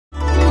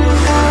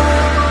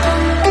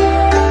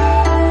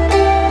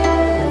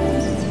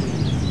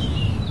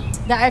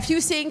there are a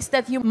few things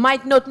that you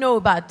might not know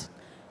about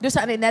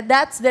Dusan, and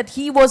that's that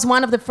he was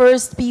one of the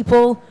first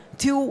people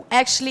to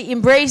actually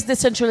embrace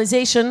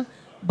decentralization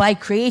by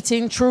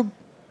creating True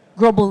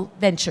Global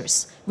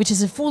Ventures, which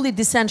is a fully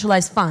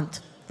decentralized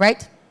fund,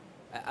 right?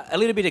 A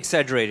little bit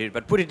exaggerated,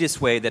 but put it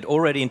this way, that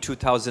already in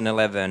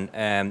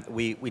 2011,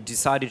 we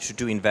decided to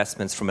do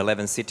investments from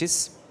 11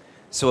 cities.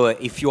 So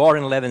if you are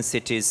in 11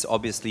 cities,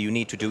 obviously you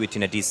need to do it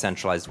in a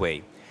decentralized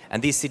way.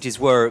 And these cities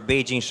were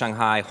Beijing,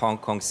 Shanghai, Hong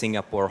Kong,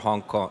 Singapore,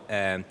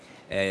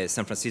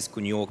 San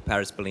Francisco, New York,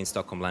 Paris, Berlin,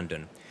 Stockholm,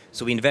 London.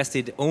 So we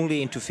invested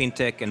only into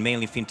fintech and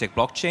mainly fintech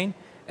blockchain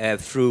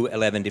through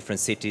 11 different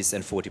cities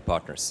and 40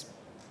 partners.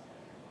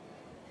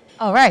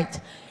 All right.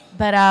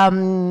 But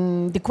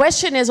the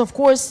question is, of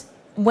course,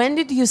 when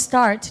did you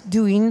start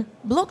doing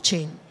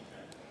blockchain?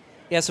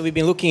 Yeah, so we've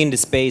been looking in the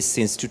space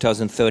since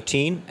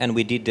 2013, and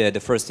we did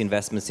the first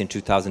investments in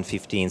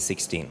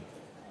 2015-16.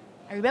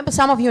 I remember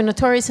some of your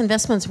notorious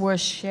investments were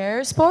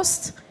Shares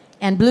Post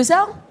and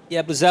Bluezell?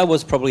 Yeah, Bluezell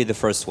was probably the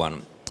first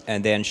one,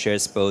 and then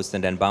Shares Post,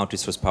 and then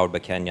Bounties was powered by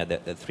Kenya,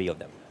 the three of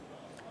them.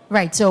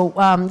 Right, so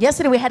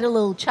yesterday we had a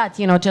little chat,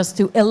 just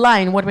to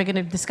align what we're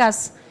going to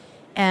discuss.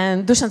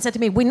 And Dusan said to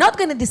me, we're not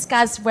going to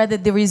discuss whether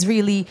there is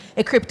really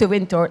a crypto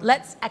winter.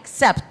 Let's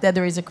accept that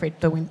there is a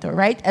crypto winter,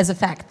 right, as a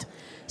fact.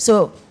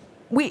 So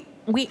we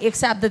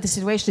accept that the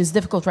situation is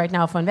difficult right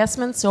now for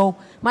investment. So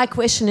my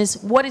question is,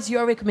 what is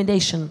your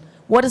recommendation?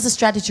 What is the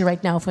strategy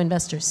right now for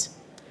investors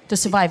to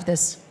survive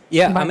this?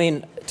 Yeah, I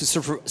mean, to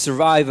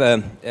survive,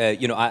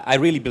 I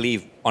really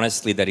believe,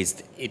 honestly, that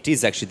it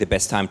is actually the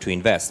best time to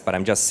invest. But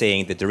I'm just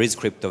saying that there is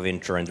crypto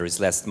winter and there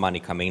is less money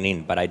coming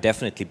in. But I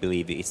definitely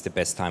believe it's the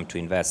best time to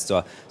invest.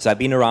 So I've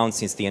been around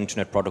since the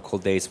Internet Protocol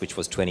days, which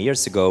was 20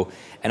 years ago.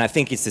 And I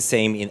think it's the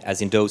same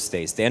as in those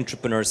days. The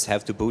entrepreneurs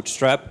have to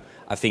bootstrap.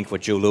 I think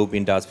what Joe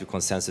Lubin does with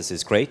Consensus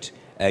is great.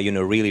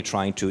 Really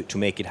trying to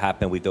make it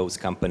happen with those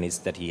companies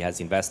that he has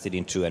invested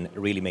into and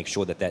really make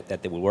sure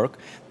that they will work.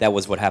 That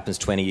was what happens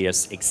 20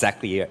 years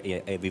exactly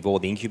with all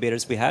the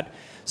incubators we had.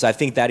 So I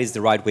think that is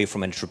the right way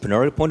from an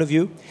entrepreneurial point of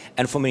view.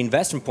 And from an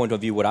investment point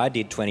of view, what I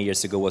did 20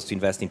 years ago was to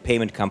invest in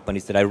payment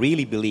companies that I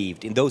really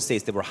believed. In those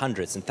days, there were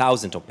hundreds and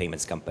thousands of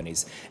payments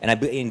companies. And I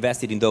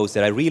invested in those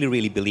that I really,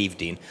 really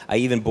believed in. I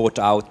even bought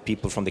out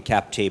people from the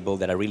cap table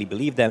that I really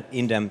believed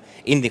in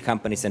the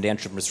companies and the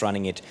entrepreneurs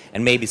running it.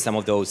 And maybe some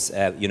of those,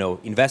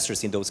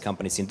 investors in those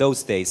companies in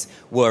those days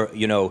were,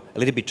 a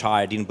little bit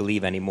tired, didn't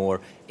believe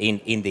anymore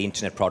in the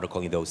Internet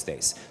Protocol in those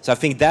days. So I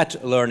think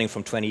that learning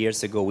from 20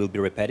 years ago will be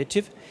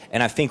repetitive.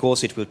 And I think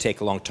also it will take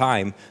a long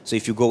time. So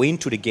if you go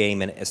into the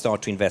game and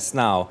start to invest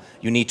now,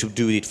 you need to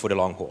do it for the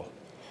long haul.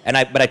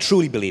 But I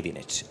truly believe in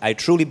it. I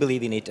truly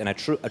believe in it, and I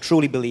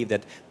truly believe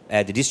that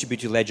the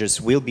distributed ledgers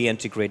will be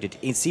integrated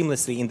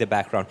seamlessly in the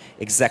background,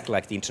 exactly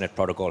like the Internet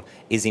Protocol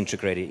is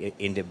integrated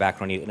in the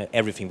background in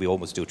everything we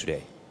almost do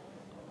today.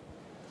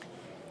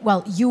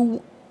 Well,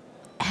 you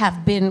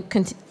have been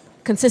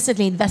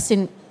consistently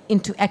investing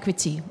into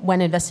equity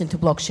when investing into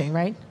blockchain,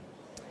 right?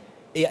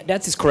 Yeah,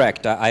 that is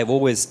correct. I've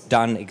always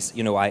done,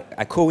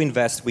 I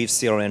co-invest with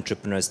serial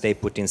entrepreneurs. They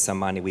put in some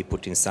money, we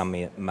put in some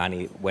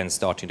money when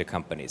starting the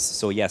companies.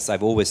 So yes,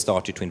 I've always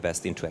started to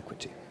invest into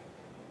equity.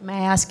 May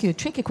I ask you a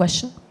tricky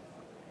question?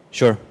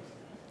 Sure.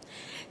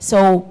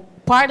 So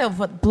part of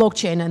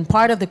blockchain and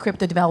part of the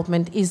crypto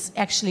development is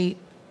actually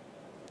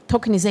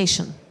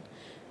tokenization.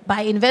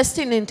 By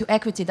investing into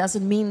equity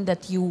doesn't mean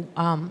that you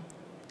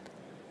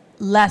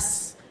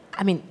let's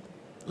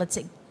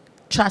say,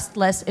 trust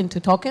less into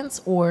tokens,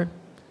 or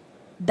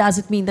does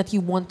it mean that you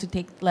want to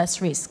take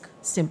less risk,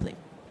 simply?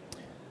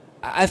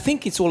 I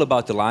think it's all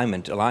about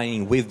alignment,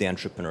 aligning with the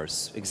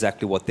entrepreneurs.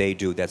 Exactly what they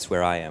do, that's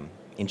where I am,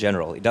 in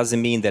general. It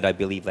doesn't mean that I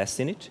believe less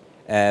in it,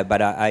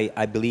 but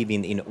I believe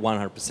in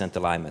 100%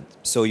 alignment.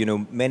 So,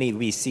 many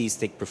VCs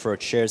take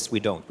preferred shares, we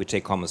don't. We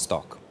take common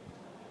stock.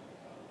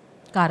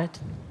 Got it.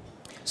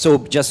 So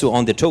just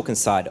on the token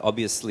side,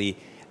 obviously,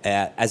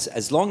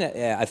 as long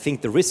as I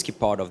think the risky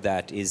part of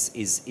that is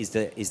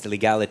the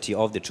legality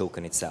of the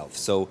token itself.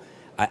 So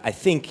I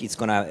think it's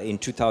gonna, in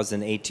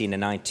 2018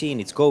 and 19,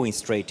 it's going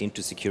straight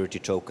into security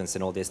tokens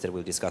and all this that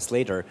we'll discuss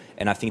later.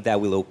 And I think that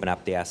will open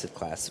up the asset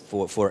class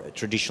for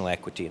traditional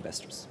equity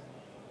investors.